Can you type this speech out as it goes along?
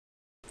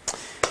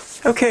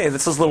Okay,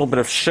 this is a little bit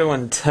of show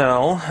and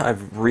tell. I've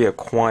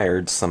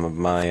reacquired some of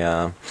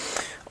my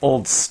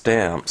old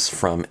stamps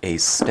from a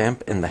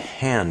Stamp in the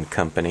Hand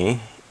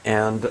company,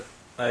 and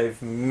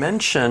I've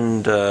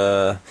mentioned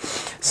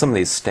some of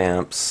these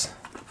stamps,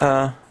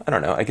 I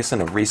don't know, I guess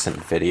in a recent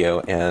video,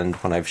 and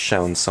when I've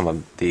shown some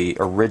of the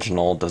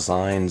original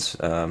designs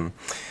from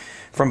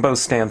both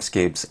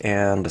Stampscapes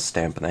and a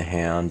Stamp in the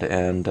Hand,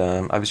 and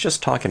I was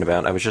just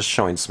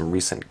showing some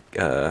recent,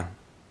 I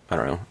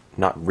don't know,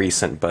 not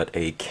recent, but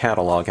a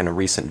catalog in a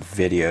recent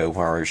video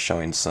where I was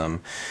showing some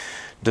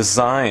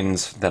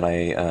designs that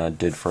I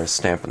did for a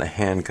Stamp in the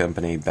Hand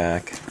company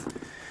back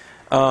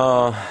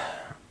in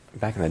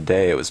the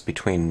day. It was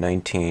between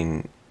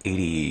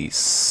 1980,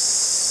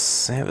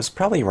 it was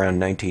probably around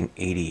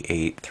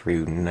 1988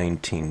 through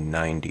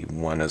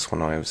 1991 is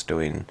when I was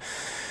doing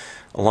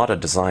a lot of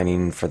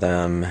designing for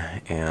them,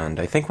 and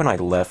I think when I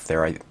left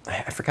there, I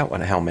forgot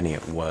how many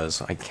it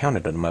was. I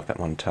counted them up at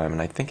one time,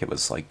 and I think it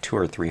was like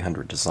 200 or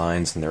 300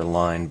 designs in their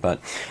line.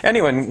 But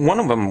anyway, one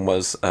of them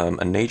was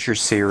a nature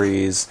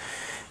series,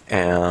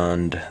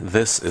 and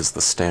this is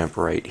the stamp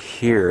right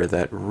here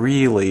that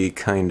really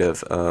kind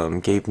of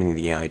gave me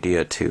the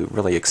idea to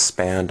really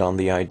expand on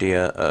the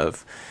idea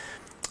of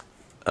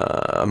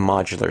a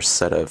modular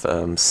set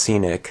of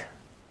scenic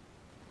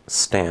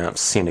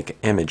stamps, scenic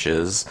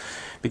images,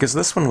 because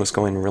this one was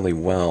going really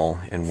well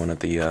in one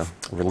of the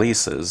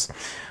releases.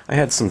 I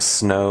had some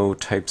snow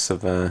types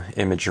of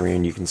imagery,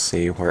 and you can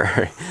see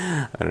where,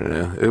 I don't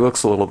know, it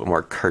looks a little bit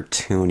more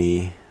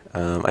cartoony.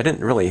 I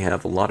didn't really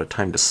have a lot of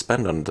time to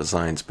spend on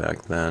designs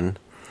back then.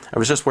 I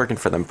was just working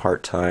for them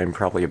part-time,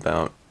 probably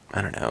about,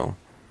 I don't know,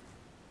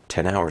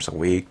 10 hours a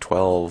week,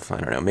 12,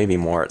 I don't know, maybe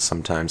more at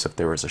sometimes if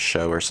there was a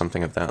show or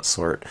something of that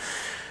sort.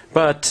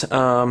 But,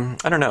 I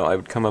don't know, I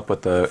would come up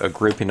with a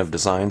grouping of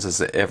designs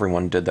as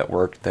everyone did that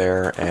worked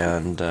there,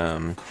 and,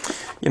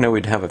 you know,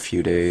 we'd have a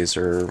few days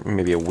or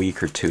maybe a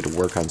week or two to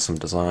work on some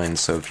designs.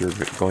 So if you're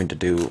going to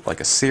do like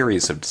a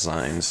series of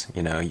designs,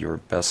 you know, you're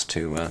best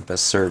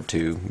served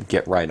to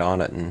get right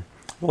on it and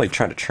really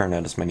try to churn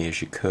out as many as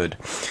you could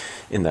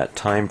in that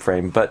time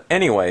frame. But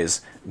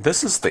anyways,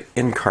 this is the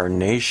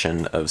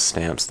incarnation of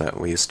stamps that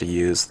we used to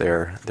use.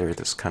 They're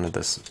this kind of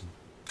this,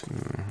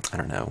 I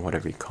don't know,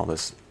 whatever you call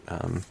this,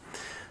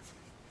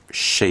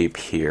 shape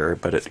here,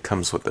 but it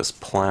comes with this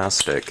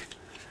plastic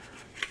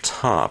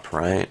top,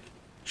 right?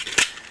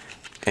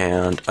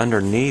 And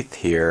underneath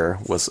here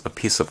was a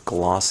piece of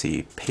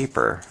glossy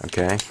paper,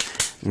 okay?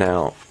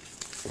 Now,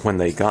 when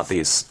they got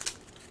these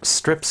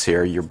strips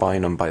here, you're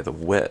buying them by the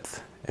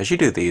width, as you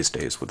do these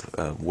days with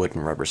wood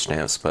and rubber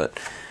stamps, but,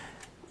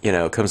 you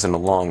know, it comes in a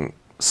long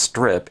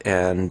strip,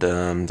 and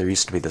there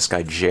used to be this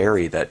guy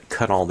Jerry that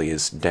cut all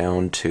these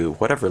down to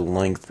whatever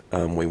length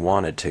we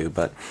wanted to,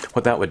 but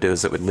what that would do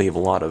is it would leave a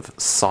lot of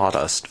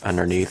sawdust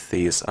underneath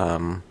these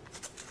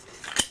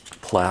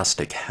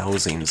plastic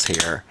housings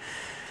here.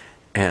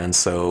 And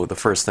so the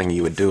first thing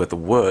you would do with the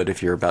wood,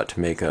 if you're about to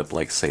make up,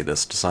 like, say,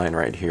 this design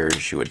right here,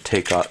 is you would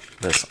take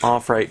this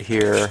off right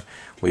here.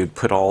 We would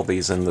put all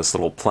these in this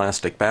little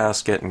plastic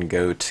basket and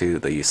go to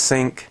the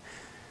sink,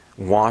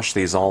 wash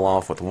these all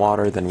off with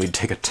water. Then we'd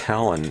take a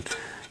towel and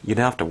you'd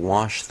have to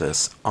wash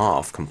this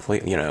off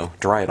completely, you know,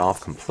 dry it off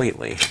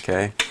completely,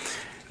 okay?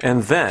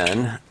 And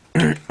then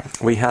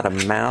we had a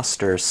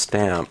master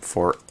stamp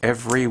for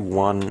every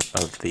one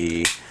of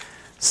the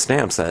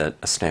stamps at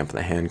a Stamp in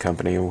the Hand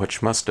company,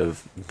 which must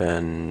have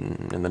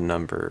been in the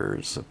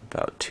numbers of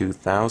about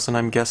 2,000,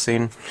 I'm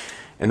guessing.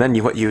 And then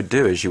what you would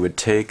do is you would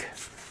take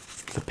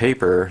the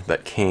paper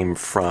that came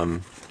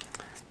from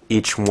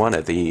each one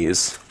of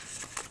these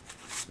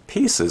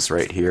pieces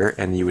right here,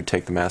 and you would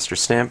take the master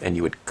stamp and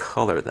you would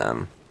color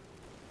them.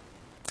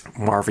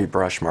 Marvy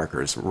brush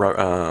markers,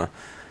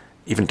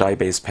 even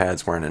dye-based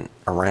pads weren't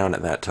around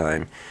at that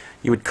time.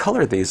 You would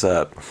color these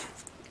up,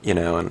 you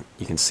know, and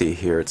you can see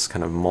here it's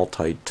kind of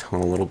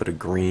multi-tone, a little bit of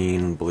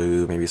green,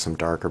 blue, maybe some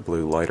darker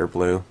blue, lighter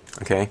blue,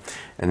 okay?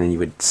 And then you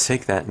would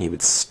take that and you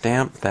would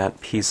stamp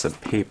that piece of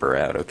paper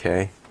out,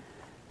 okay?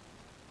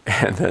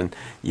 And then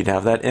you'd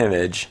have that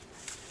image,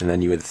 and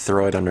then you would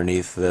throw it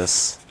underneath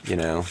this, you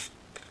know,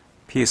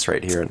 piece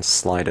right here and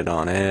slide it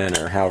on in,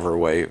 or however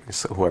way,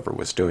 so whoever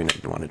was doing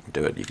it, you wanted to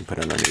do it, you can put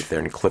it underneath there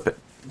and clip it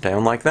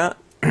down like that.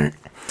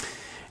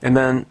 And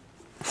then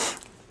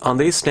on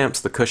these stamps,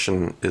 the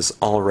cushion is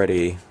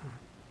already,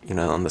 you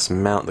know, on this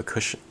mount, the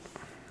cushion,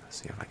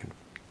 let's see if I can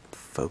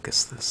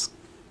focus this.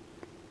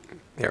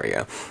 There we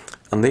go.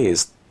 On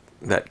these,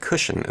 that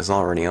cushion is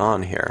already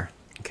on here,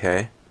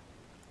 okay?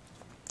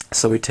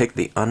 So we take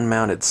the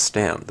unmounted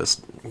stamp,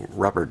 this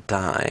rubber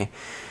die,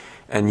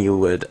 and you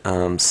would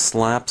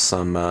slap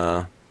some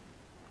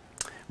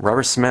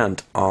rubber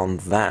cement on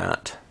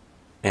that,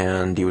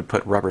 and you would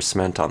put rubber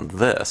cement on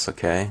this,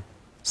 okay?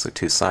 So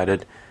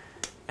two-sided,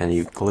 and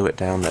you glue it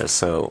down there.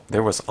 So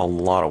there was a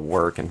lot of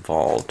work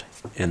involved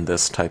in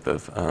this type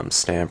of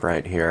stamp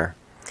right here.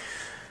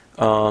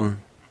 That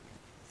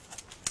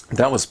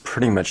was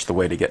pretty much the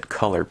way to get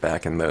color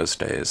back in those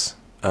days.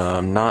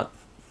 Not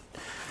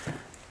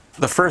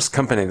The first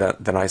company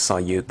that I saw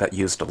that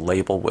used a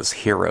label was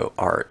Hero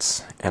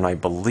Arts, and I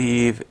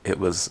believe it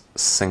was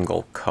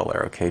single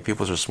color, okay?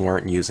 People just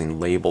weren't using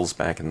labels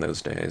back in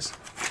those days,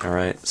 all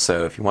right?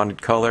 So if you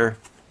wanted color,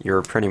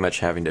 you're pretty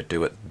much having to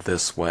do it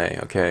this way,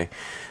 okay?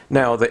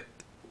 Now, the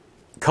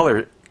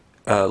color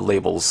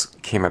labels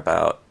came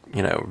about,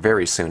 you know,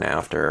 very soon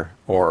after,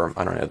 or,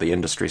 I don't know, the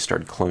industry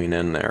started cluing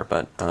in there,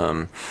 but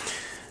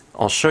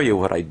I'll show you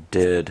what I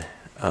did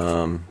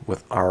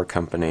with our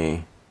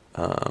company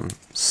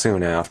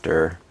soon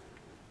after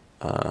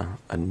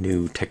a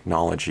new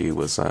technology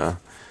was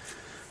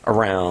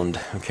around,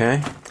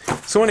 okay?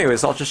 So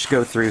anyways, I'll just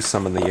go through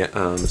some of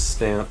the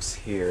stamps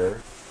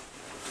here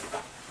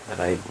that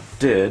I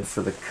did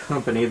for the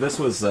company. This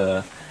was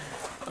a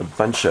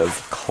bunch of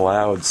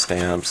cloud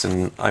stamps,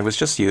 and I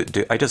just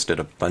did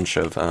a bunch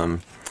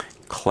of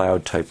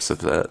cloud types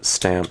of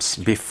stamps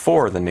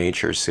before the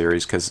nature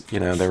series, because, you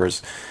know,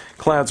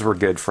 clouds were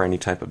good for any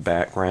type of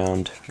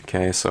background,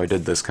 okay? So I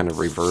did this kind of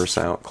reverse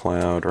out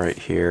cloud right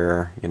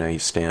here. You know, you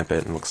stamp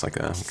it and it looks like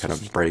a kind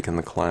of break in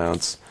the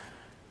clouds.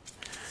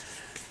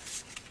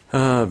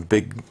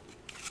 Big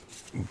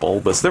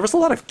bulbous. There was a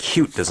lot of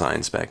cute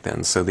designs back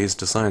then, so these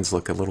designs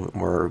look a little bit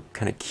more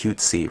kind of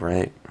cutesy,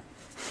 right?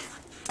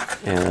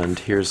 And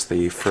here's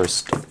the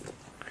first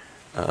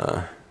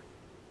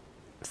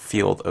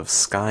field of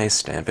sky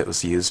stamp. It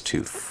was used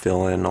to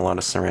fill in a lot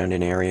of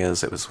surrounding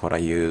areas. It's what I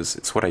use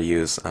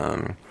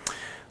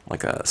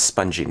like a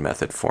sponging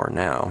method for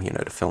now, you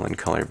know, to fill in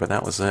color, but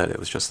that was it. It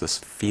was just this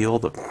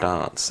field of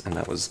dots, and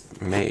that was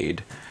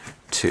made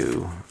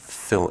to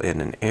fill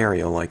in an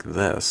area like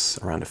this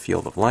around a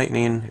field of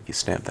lightning. If you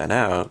stamp that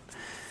out,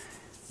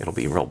 it'll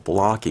be real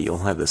blocky. You'll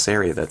have this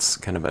area that's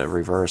kind of a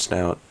reversed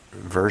out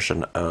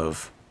version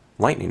of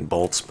lightning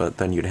bolts, but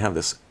then you'd have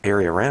this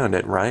area around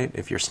it, right?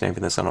 If you're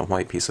stamping this on a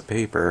white piece of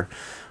paper,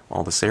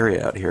 all this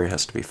area out here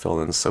has to be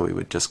filled in, so we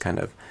would just kind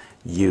of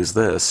use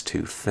this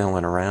to fill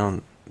in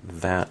around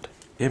that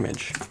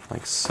image,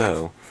 like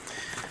so.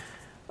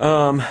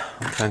 All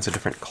kinds of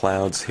different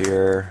clouds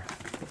here.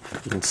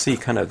 You can see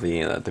kind of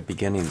the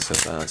beginnings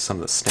of some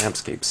of the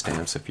Stampscape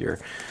stamps. If you're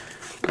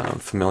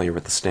familiar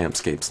with the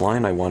Stampscapes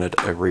line, I wanted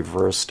a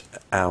reversed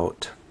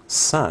out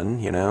sun,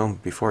 you know.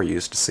 Before you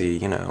used to see,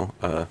 you know,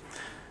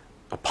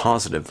 a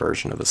positive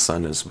version of the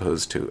sun as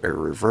opposed to a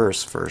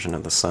reverse version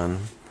of the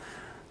sun.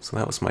 So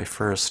that was my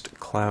first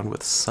cloud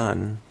with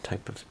sun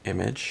type of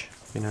image,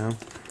 you know.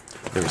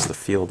 There was the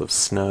field of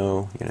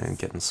snow, you know,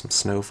 getting some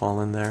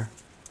snowfall in there.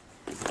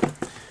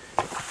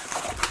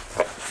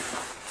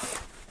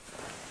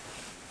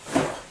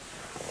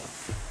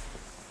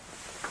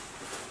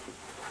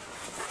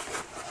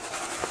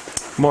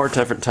 More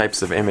different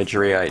types of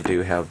imagery. I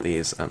do have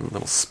these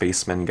little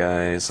spaceman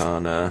guys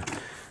on a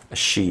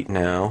sheet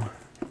now.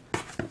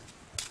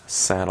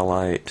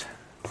 Satellite,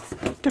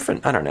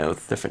 different, I don't know,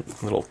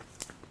 different little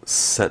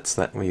sets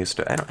that we used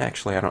to, I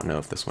don't know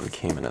if this one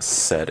came in a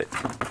set,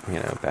 you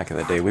know, back in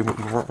the day. We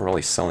weren't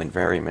really selling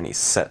very many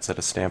sets at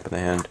a stamp in the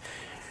hand.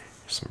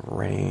 There's some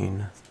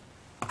rain.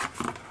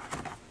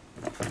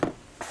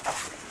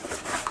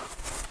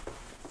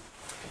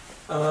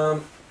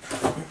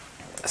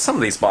 Some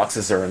of these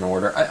boxes are in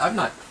order. I'm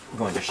not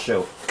going to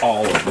show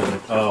all of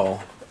them.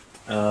 Oh.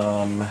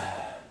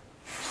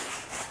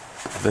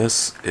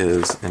 This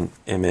is an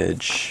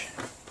image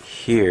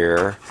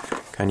here,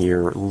 kind of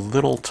your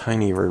little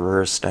tiny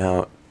reversed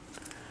out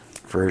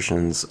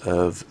versions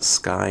of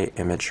sky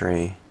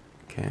imagery.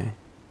 Okay,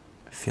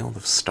 a field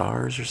of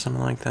stars or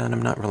something like that.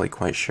 I'm not really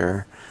quite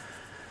sure.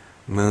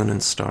 Moon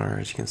and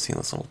stars. You can see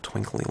those little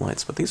twinkly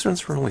lights, but these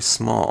ones were really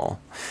small.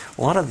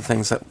 A lot of the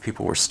things that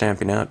people were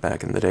stamping out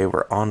back in the day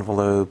were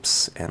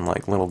envelopes and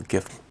like little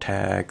gift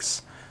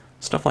tags,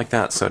 stuff like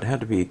that. So it had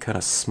to be kind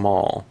of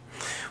small.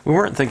 We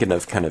weren't thinking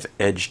of kind of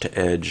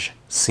edge-to-edge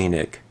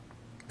scenic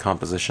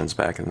compositions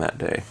back in that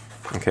day,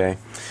 okay?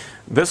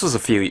 This was a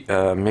few,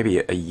 maybe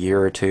a year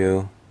or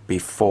two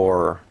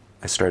before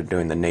I started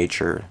doing the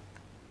nature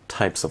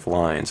types of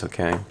lines,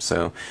 okay?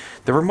 So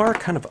there were more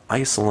kind of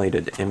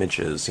isolated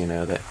images, you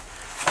know, that,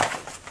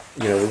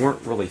 you know, we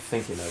weren't really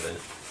thinking of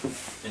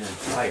it an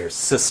entire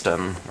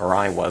system, or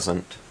I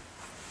wasn't.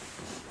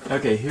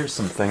 Okay, here's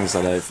some things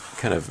that I've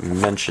kind of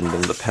mentioned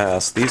in the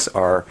past. These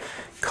are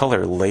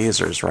color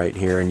lasers right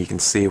here, and you can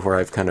see where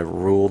I've kind of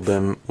ruled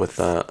them with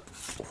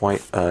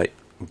white,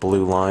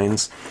 blue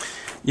lines.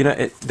 You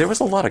know, there was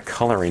a lot of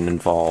coloring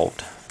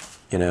involved,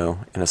 you know,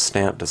 in a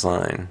stamp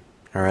design,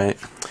 all right?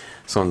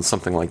 So in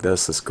something like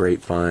this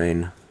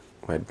grapevine,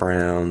 white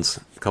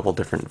browns, a couple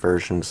different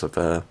versions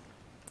of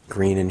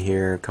green in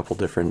here, a couple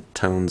different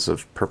tones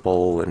of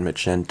purple and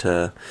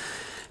magenta,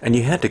 and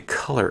you had to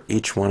color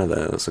each one of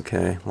those,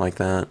 okay, like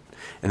that.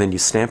 And then you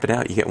stamp it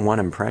out, you get one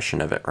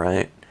impression of it,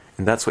 right?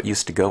 And that's what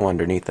used to go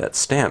underneath that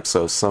stamp.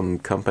 So some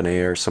company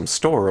or some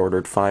store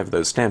ordered 5 of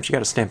those stamps. You got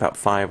to stamp out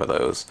 5 of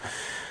those.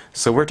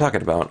 So we're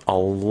talking about a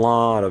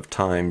lot of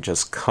time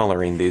just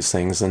coloring these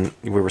things, and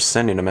we were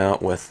sending them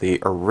out with the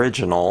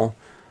original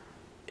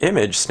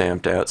image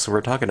stamped out. So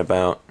we're talking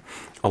about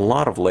a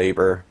lot of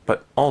labor,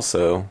 but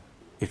also,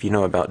 if you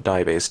know about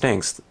dye-based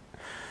inks,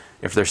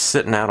 if they're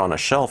sitting out on a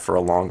shelf for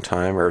a long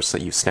time, or so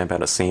you stamp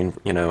out a scene,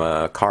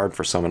 a card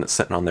for someone that's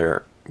sitting on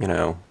their,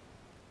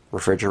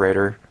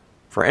 refrigerator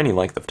for any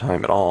length of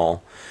time at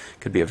all,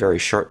 could be a very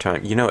short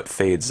time, it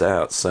fades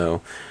out.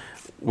 So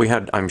we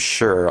had, I'm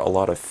sure, a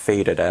lot of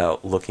faded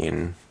out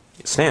looking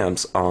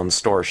stamps on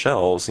store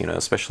shelves,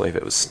 especially if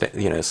it was,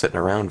 sitting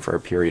around for a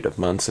period of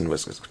months and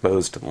was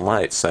exposed to the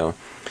light. So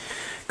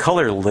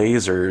color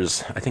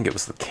lasers, I think it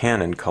was the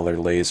Canon color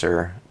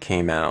laser,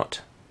 came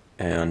out,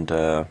 and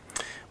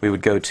we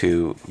would go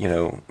to,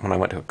 when I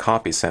went to a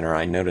copy center,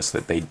 I noticed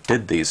that they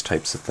did these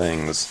types of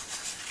things.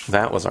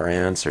 That was our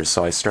answer.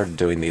 So I started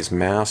doing these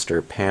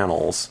master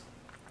panels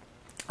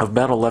of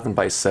about 11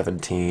 by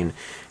 17,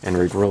 and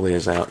we'd roll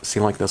these out. See,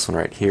 like this one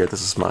right here,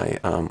 this is my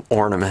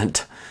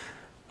ornament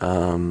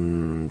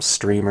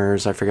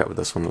streamers. I forget what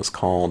this one was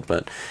called,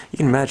 but you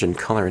can imagine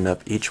coloring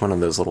up each one of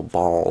those little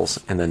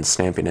balls and then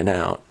stamping it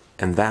out.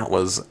 And that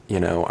was,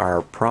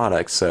 our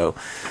product. So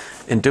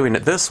in doing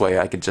it this way,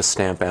 I could just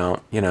stamp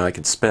out, I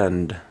could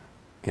spend,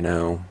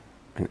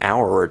 an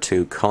hour or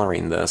two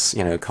coloring this,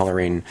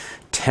 coloring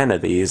 10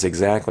 of these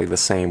exactly the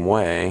same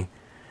way,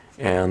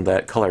 and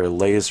that color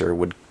laser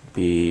would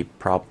be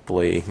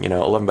probably,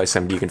 11 by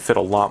 70. You can fit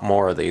a lot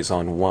more of these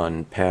on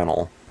one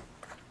panel.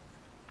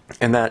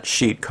 And that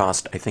sheet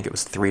cost, I think it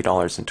was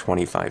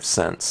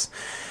 $3.25.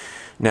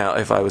 Now,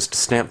 if I was to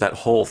stamp that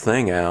whole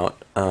thing out,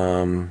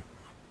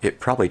 it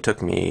probably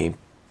took me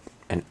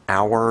an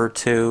hour or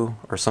two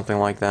or something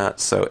like that.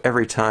 So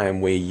every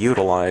time we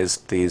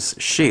utilized these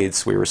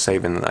sheets, we were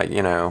saving,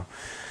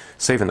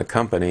 saving the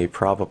company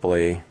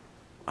probably,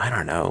 I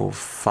don't know,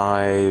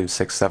 $5, $6,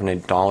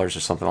 $7, $8 or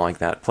something like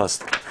that. Plus,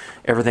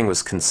 everything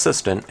was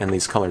consistent, and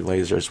these colored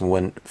lasers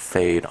wouldn't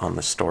fade on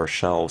the store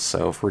shelves.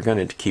 So if we're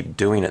going to keep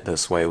doing it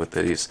this way with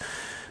these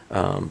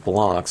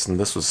blocks, and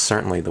this was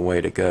certainly the way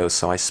to go.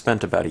 So I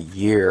spent about a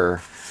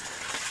year,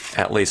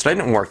 at least. I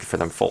didn't work for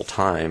them full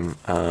time,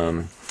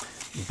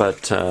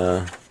 but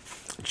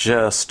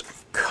just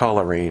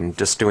coloring,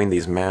 just doing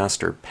these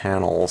master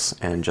panels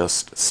and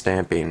just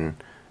stamping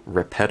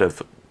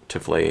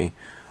repetitively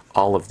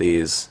all of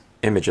these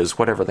images,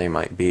 whatever they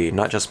might be,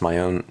 not just my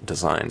own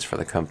designs for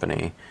the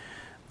company,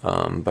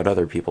 but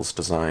other people's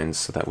designs,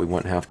 so that we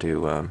wouldn't have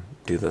to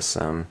do this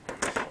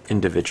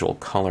individual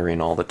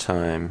coloring all the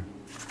time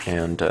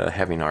and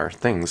having our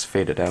things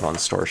faded out on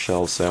store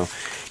shelves. So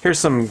here's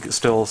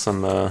still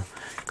some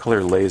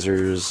color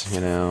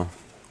lasers,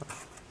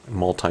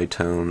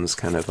 multi-tones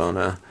kind of on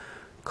a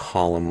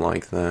column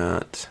like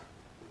that.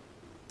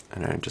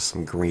 And just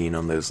some green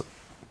on those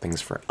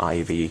things for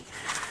ivy.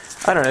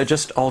 I don't know,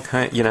 just all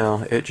kind,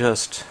 it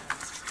just,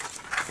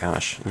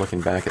 gosh,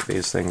 looking back at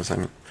these things,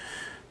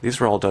 these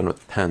were all done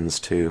with pens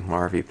too,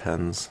 Marvy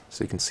pens,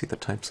 so you can see the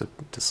types of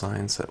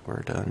designs that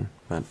were done.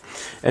 But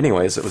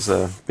anyways, it was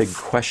a big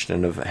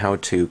question of how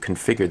to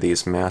configure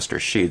these master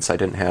sheets. I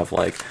didn't have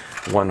like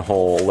one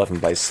whole 11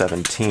 by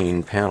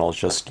 17 panel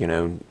just,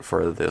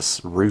 for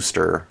this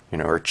rooster,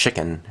 or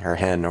chicken or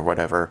hen or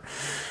whatever.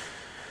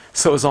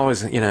 So it was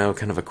always,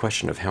 kind of a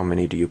question of how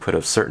many do you put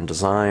of certain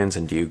designs,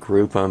 and do you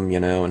group them,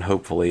 and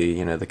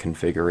hopefully, the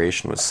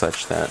configuration was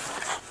such that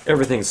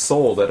everything's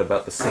sold at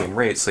about the same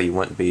rate, so you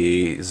wouldn't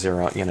be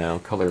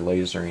color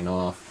lasering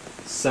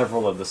off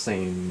several of the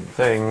same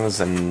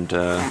things, and,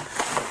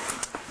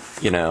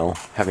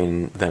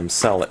 having them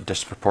sell at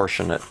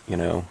disproportionate,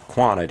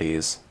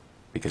 quantities,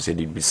 because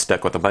you'd be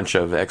stuck with a bunch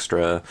of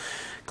extra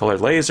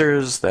colored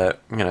lasers that,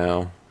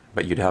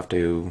 but you'd have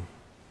to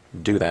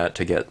do that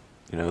to get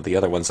the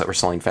other ones that were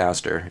selling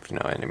faster, if you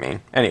know what I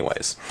mean.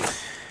 Anyways,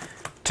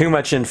 too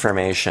much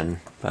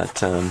information.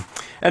 But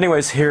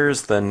anyways,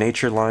 here's the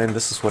nature line.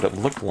 This is what it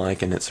looked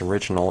like in its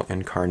original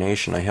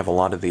incarnation. I have a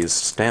lot of these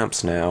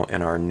stamps now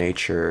in our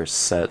nature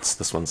sets.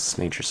 This one's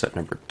nature set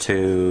number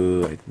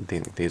 2. I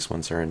think these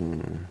ones are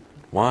in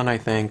 1, I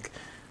think.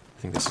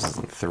 I think this is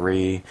in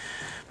 3.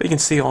 But you can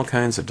see all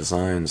kinds of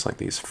designs, like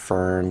these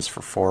ferns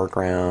for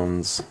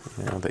foregrounds,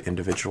 the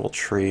individual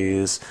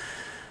trees,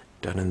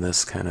 done in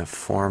this kind of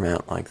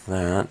format like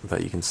that,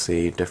 but you can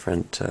see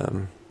different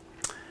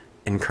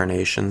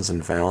incarnations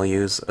and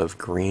values of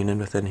green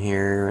within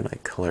here, and I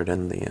colored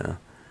in the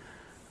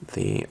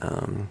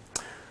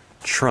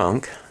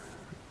trunk.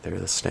 There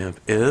the stamp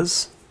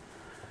is,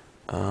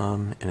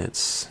 in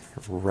its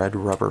red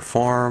rubber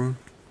form,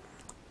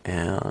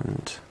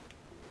 and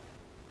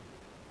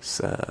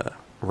it's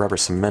rubber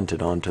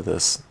cemented onto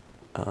this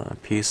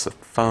piece of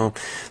foam.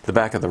 The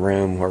back of the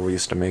room where we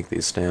used to make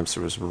these stamps, it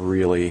was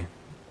really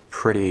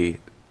pretty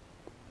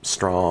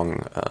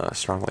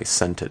strongly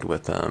scented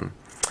with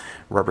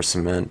rubber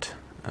cement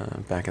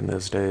back in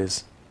those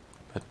days.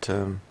 But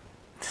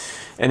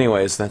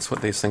anyways, that's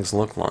what these things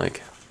look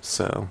like.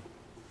 So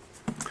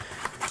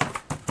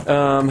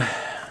the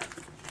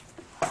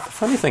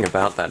funny thing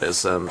about that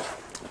is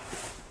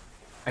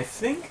I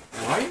think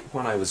right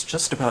when I was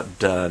just about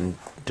done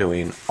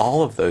doing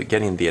all of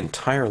getting the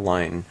entire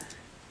line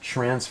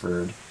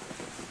transferred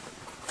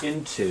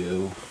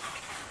into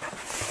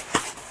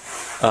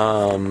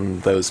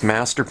those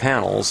master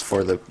panels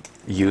for the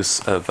use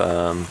of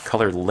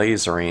color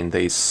lasering,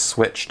 they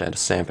switched at a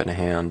stamp in a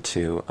hand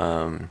to,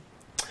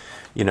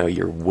 you know,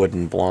 your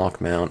wooden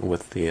block mount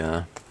with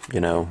the, you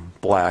know,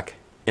 black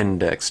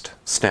indexed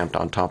stamped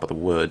on top of the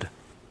wood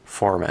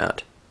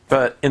format.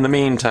 But in the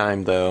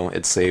meantime, though,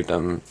 it saved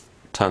them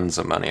tons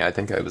of money. I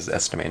think I was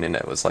estimating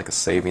it was like a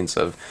savings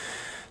of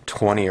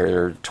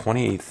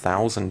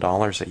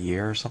 $20,000 a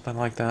year or something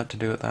like that to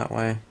do it that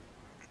way.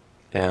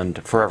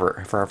 And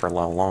forever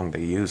long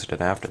they used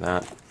it after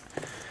that.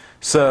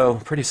 So,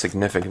 pretty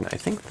significant. I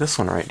think this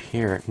one right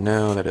here,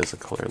 no, that is a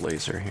color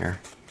laser here.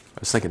 I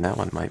was thinking that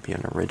one might be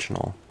an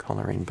original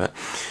coloring, but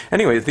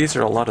anyway, these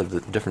are a lot of the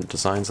different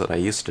designs that I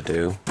used to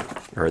do,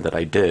 or that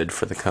I did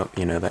for the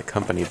you know, that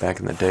company back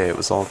in the day. It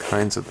was all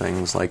kinds of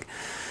things like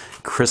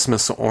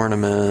Christmas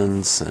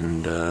ornaments,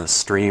 and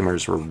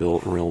streamers were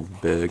built real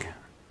big.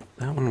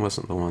 That one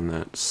wasn't the one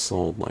that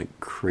sold like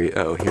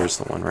oh, here's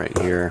the one right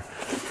here.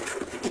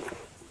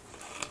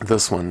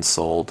 This one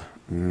sold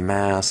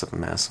massive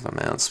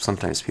amounts.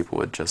 Sometimes people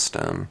would just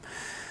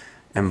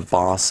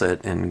emboss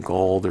it in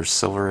gold or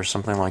silver or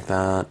something like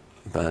that,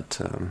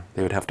 but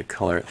they would have to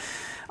color it.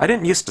 I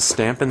didn't used to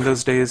stamp in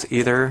those days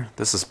either.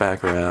 This is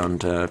back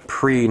around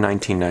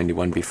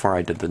pre-1991, before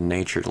I did the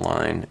Nature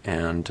line,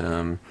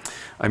 and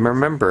I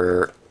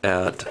remember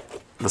at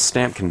the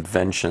stamp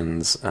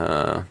conventions,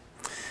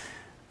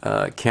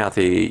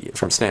 Kathy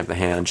from Stamp the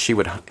Hand, she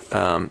would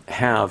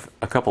have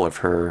a couple of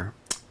her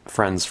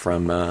friends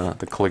from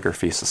the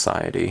Calligraphy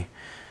Society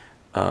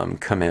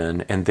come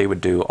in, and they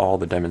would do all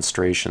the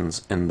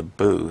demonstrations in the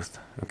booth,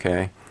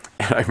 okay?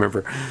 And I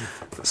remember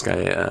this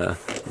guy,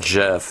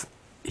 Jeff,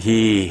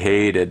 he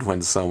hated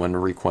when someone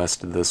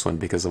requested this one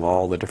because of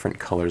all the different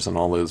colors and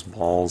all those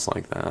balls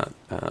like that.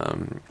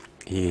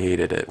 He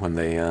hated it when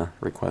they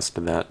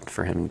requested that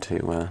for him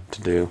to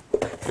do.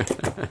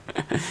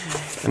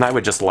 And I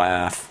would just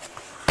laugh.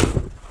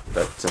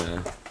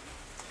 But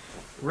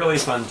really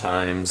fun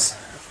times.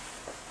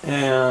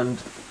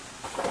 And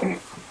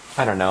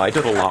I don't know, I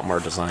did a lot more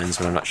designs,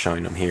 but I'm not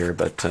showing them here.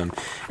 But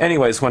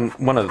anyways,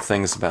 one of the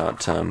things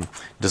about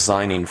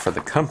designing for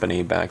the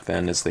company back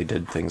then is they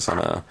did things on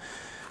a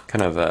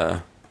kind of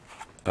a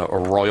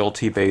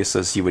royalty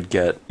basis. You would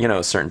get, you know,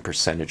 a certain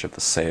percentage of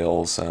the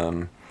sales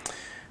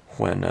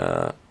when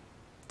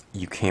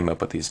you came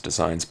up with these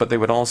designs. But they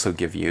would also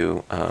give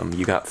you,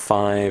 you got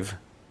 5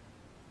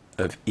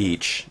 of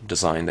each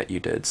design that you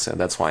did. So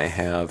that's why I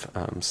have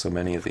so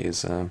many of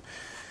these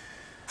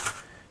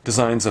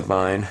designs of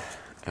mine.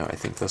 Oh, I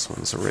think this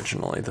one's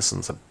this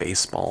one's a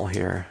baseball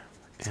here.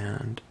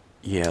 And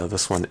yeah,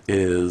 this one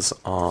is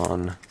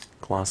on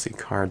glossy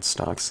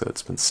cardstock, so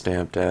it's been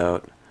stamped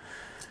out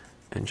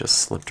and just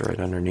slipped right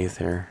underneath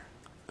here.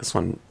 This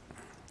one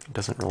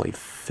doesn't really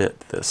fit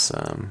this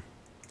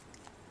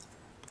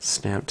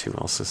stamp too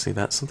well, so see,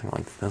 that something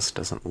like this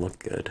doesn't look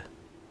good.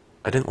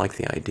 I didn't like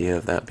the idea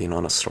of that being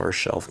on a store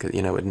shelf, because,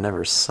 you know, it would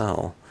never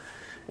sell,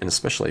 and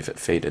especially if it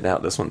faded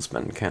out. This one's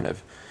been kind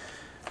of,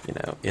 you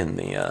know, in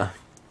the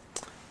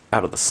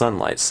out of the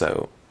sunlight,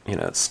 so, you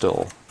know, it's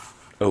still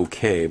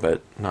okay,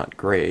 but not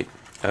great.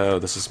 Oh,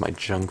 this is my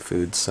junk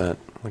food set.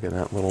 Look at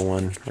that little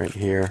one right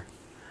here.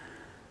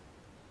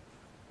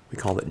 We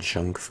called it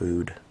junk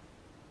food.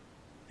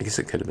 I guess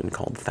it could have been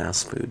called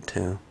fast food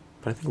too,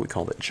 but I think we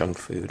called it junk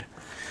food.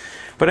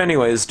 But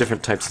anyways,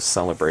 different types of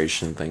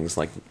celebration things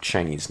like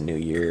Chinese New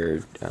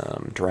Year,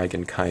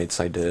 dragon kites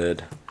I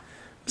did. I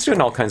was doing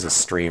all kinds of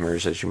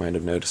streamers, as you might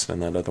have noticed in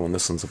that other one.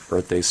 This one's a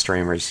birthday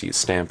streamer, so you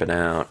stamp it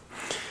out.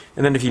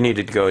 And then if you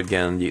needed to go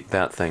again,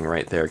 that thing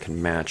right there can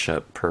match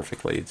up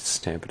perfectly.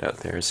 Stamp it out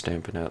there,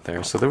 stamp it out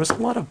there. So there was a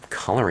lot of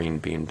coloring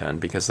being done,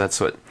 because that's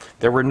what...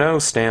 There were no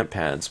stamp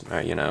pads,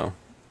 you know,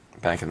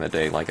 back in the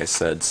day, like I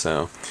said,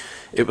 so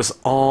it was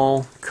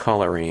all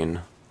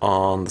coloring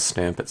on the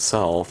stamp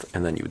itself,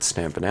 and then you would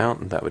stamp it out,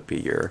 and that would be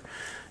your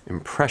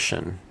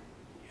impression,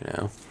 you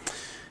know.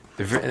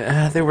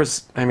 There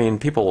was, I mean,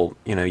 people,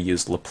 you know,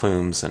 used La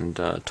Plumes and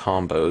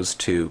Tombows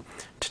to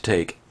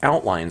take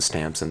outline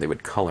stamps, and they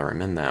would color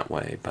them in that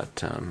way,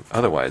 but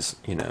otherwise,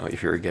 you know,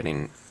 if you're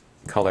getting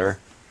color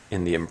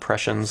in the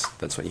impressions,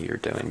 that's what you're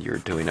doing. You're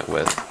doing it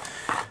with,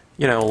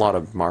 you know, a lot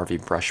of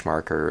Marvy brush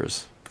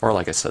markers, or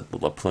like I said, the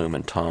La Plume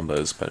and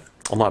Tombows, but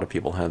a lot of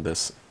people had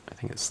this, I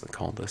think it's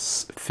called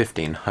this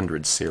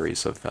 1500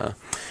 series of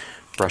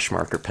brush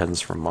marker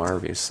pens from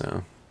Marvy.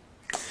 So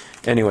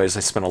anyways,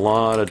 I spent a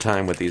lot of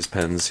time with these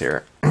pens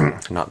here.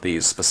 Not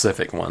these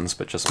specific ones,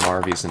 but just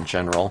Marvy's in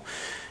general.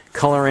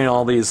 Coloring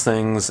all these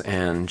things,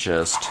 and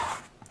just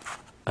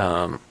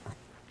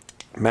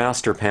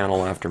master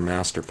panel after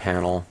master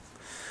panel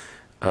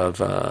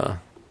of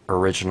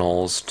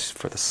originals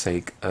for the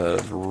sake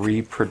of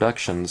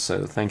reproduction.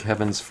 So thank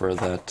heavens for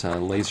that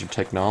laser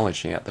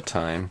technology at the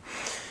time,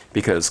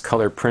 because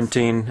color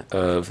printing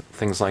of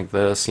things like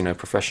this, you know,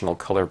 professional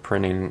color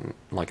printing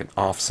like an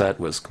offset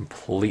was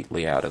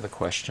completely out of the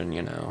question,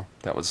 you know.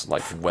 That was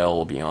like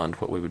well beyond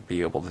what we would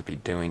be able to be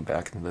doing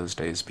back in those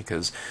days,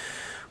 because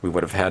we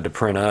would have had to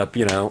print up,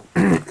 you know,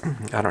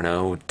 I don't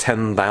know,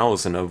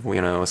 10,000 of,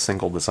 you know, a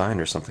single design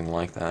or something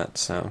like that.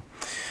 So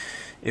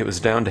it was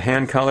down to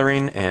hand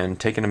coloring and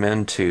taking them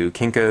into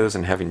Kinko's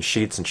and having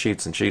sheets and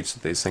sheets and sheets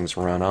of these things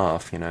run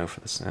off, you know, for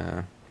this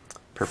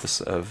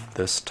purpose of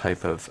this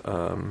type of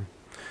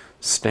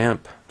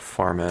stamp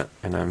format.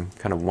 And I'm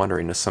kind of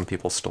wondering if some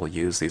people still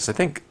use these. I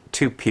think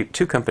two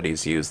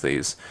companies used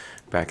these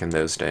back in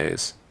those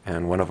days,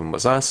 and one of them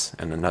was us,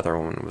 and another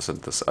one was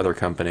at this other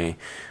company,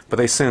 but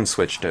they soon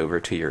switched over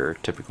to your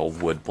typical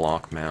wood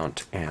block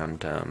mount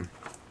and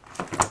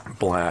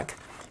black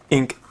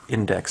ink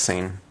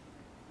indexing.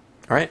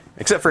 All right,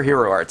 except for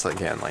Hero Arts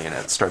again, like, you know,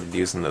 it started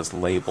using those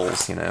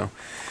labels, you know.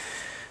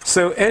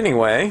 So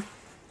anyway,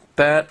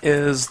 that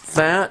is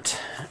that,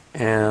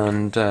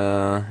 and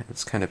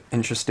it's kind of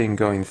interesting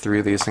going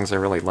through these things. I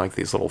really like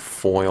these little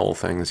foil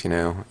things, you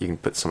know. You can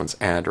put someone's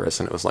address,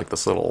 and it was like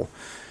this little,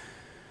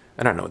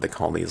 I don't know what they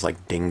call these,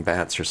 like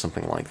dingbats or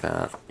something like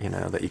that, you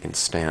know, that you can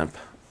stamp,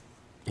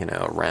 you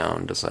know,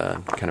 around as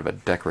a kind of a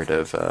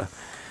decorative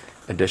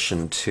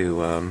addition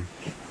to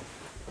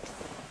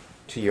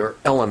your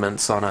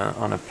elements on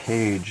a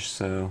page.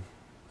 So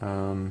I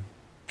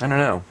don't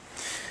know,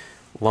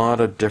 a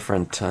lot of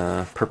different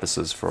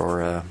purposes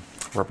for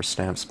rubber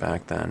stamps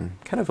back then.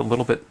 Kind of a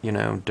little bit, you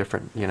know,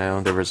 different. You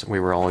know,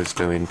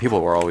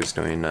 people were always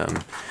doing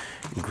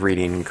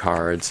greeting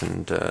cards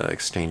and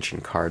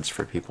exchanging cards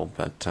for people,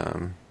 but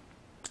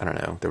I don't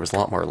know, there was a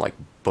lot more like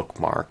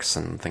bookmarks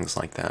and things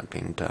like that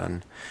being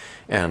done,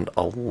 and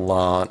a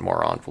lot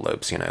more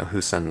envelopes. You know,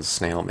 who sends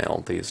snail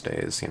mail these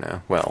days, you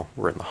know? Well,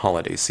 we're in the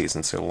holiday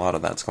season, so a lot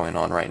of that's going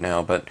on right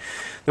now, but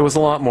there was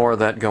a lot more of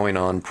that going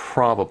on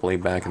probably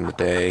back in the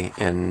day,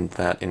 and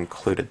that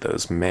included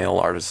those mail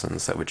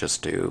artisans that would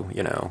just do,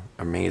 you know,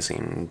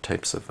 amazing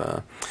types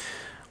of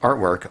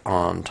artwork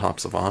on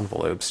tops of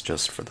envelopes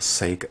just for the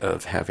sake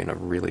of having a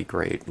really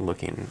great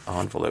looking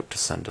envelope to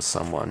send to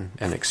someone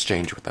and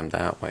exchange with them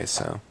that way.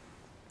 So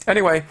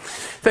anyway,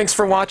 thanks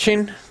for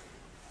watching.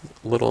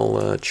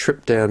 Little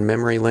trip down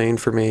memory lane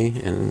for me,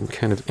 and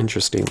kind of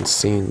interesting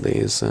seeing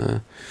these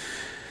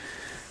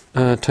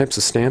types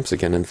of stamps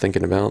again and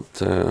thinking about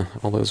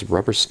all those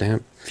rubber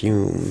stamp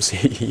fumes.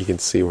 You can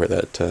see where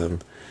that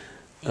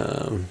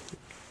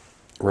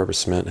rubber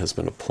cement has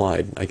been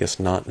applied. I guess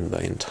not in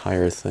the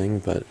entire thing,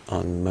 but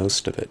on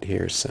most of it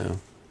here, so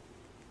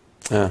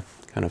kind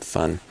of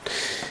fun.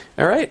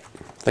 Alright,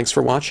 thanks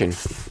for watching.